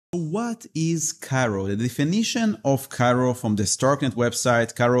What is Cairo? The definition of Cairo from the Starknet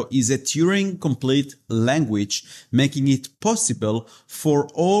website, Cairo is a Turing-complete language, making it possible for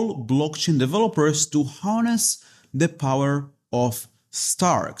all blockchain developers to harness the power of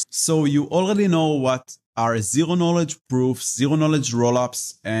Starks. So you already know what are zero-knowledge proofs, zero-knowledge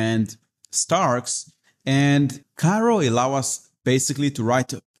rollups, and Starks. And Cairo allows us basically to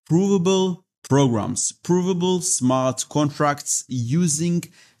write provable programs, provable smart contracts using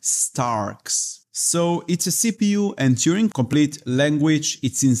Starks. So it's a CPU and Turing complete language.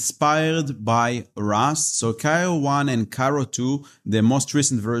 It's inspired by Rust. So Cairo 1 and Cairo 2, the most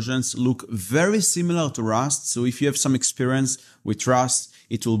recent versions, look very similar to Rust. So if you have some experience with Rust,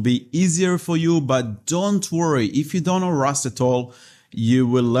 it will be easier for you, but don't worry. If you don't know Rust at all, you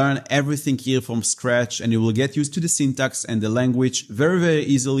will learn everything here from scratch and you will get used to the syntax and the language very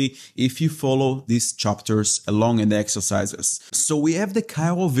easily if you follow these chapters along in the exercises. So we have the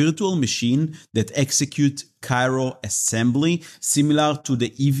Cairo virtual machine that execute Cairo assembly, similar to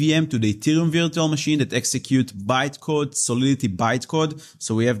the EVM, to the Ethereum virtual machine that execute bytecode, Solidity bytecode.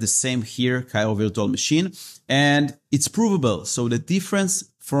 So we have the same here, Cairo virtual machine, and it's provable. So the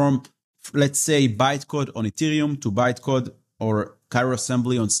difference from, let's say, bytecode on Ethereum to bytecode or Cairo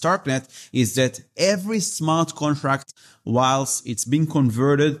assembly on Starknet is that every smart contract, whilst it's being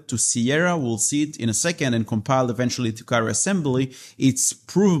converted to Sierra, we'll see it in a second, and compiled eventually to Cairo assembly, it's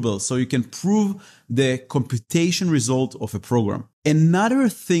provable. So you can prove the computation result of a program. Another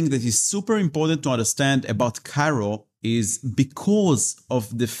thing that is super important to understand about Cairo is because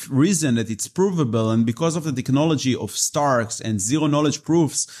of the reason that it's provable and because of the technology of Starks and zero knowledge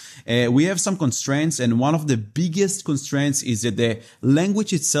proofs, we have some constraints. And one of the biggest constraints is that the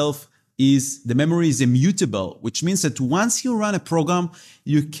language itself the memory is immutable, which means that once you run a program,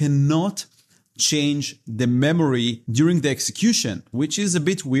 you cannot change the memory during the execution, which is a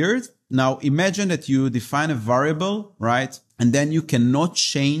bit weird. Now imagine that you define a variable, right? And then you cannot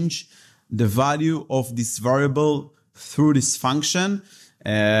change the value of this variable through this function.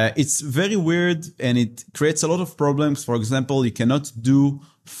 It's very weird and it creates a lot of problems. For example, you cannot do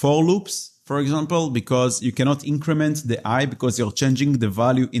for loops, for example, because you cannot increment the I because you're changing the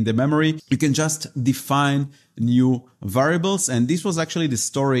value in the memory. You can just define new variables. And this was actually the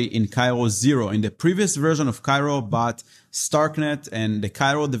story in Cairo 0, in the previous version of Cairo, but Starknet and the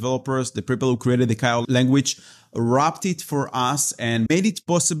Cairo developers, the people who created the Cairo language, wrapped it for us and made it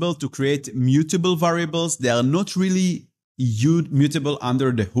possible to create mutable variables. They are not really mutable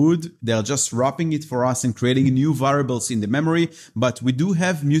under the hood. They are just wrapping it for us and creating new variables in the memory. But we do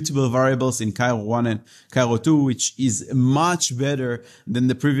have mutable variables in Cairo 1 and Cairo 2, which is much better than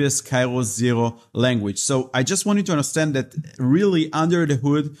the previous Cairo 0 language. So I just want you to understand that really under the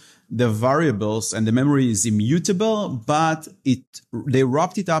hood, the variables and the memory is immutable, but they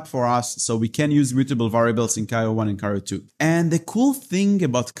wrapped it up for us so we can use mutable variables in Cairo 1 and Cairo 2. And the cool thing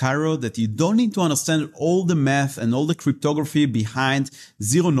about Cairo that you don't need to understand all the math and all the cryptography behind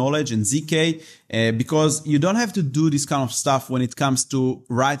zero knowledge and ZK, because you don't have to do this kind of stuff when it comes to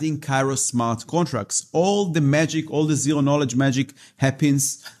writing Cairo smart contracts. All the magic, all the zero knowledge magic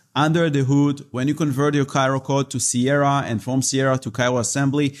happens under the hood when you convert your Cairo code to Sierra and from Sierra to Cairo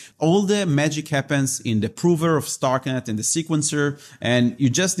assembly. All the magic happens in the prover of Starknet and the sequencer, and you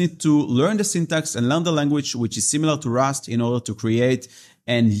just need to learn the syntax and learn the language, which is similar to Rust, in order to create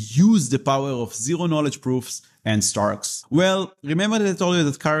and use the power of zero knowledge proofs and Starks. Well, remember that I told you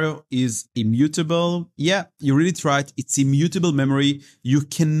that Cairo is immutable? Yeah, you read it right. It's immutable memory. You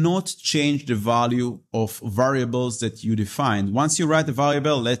cannot change the value of variables that you defined. Once you write a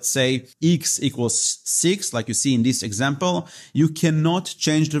variable, let's say x equals 6, like you see in this example, you cannot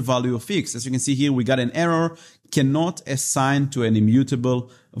change the value of x. As you can see here, we got an error, cannot assign to an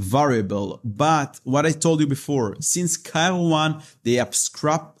immutable variable. But what I told you before, since Cairo 1, they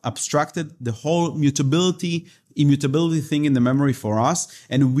abstracted the whole immutability thing in the memory for us,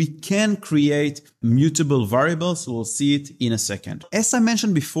 and we can create mutable variables. We'll see it in a second. As I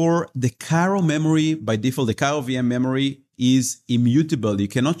mentioned before, the Cairo memory, by default, the Cairo VM memory is immutable. You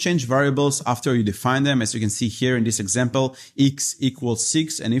cannot change variables after you define them. As you can see here in this example, x equals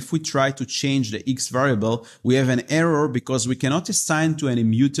 6. And if we try to change the x variable, we have an error because we cannot assign to an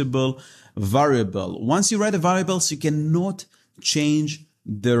immutable variable. Once you write the variables, you cannot change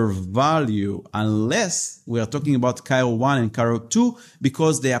their value unless we are talking about Cairo 1 and Cairo 2,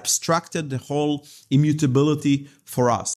 because they abstracted the whole immutability for us.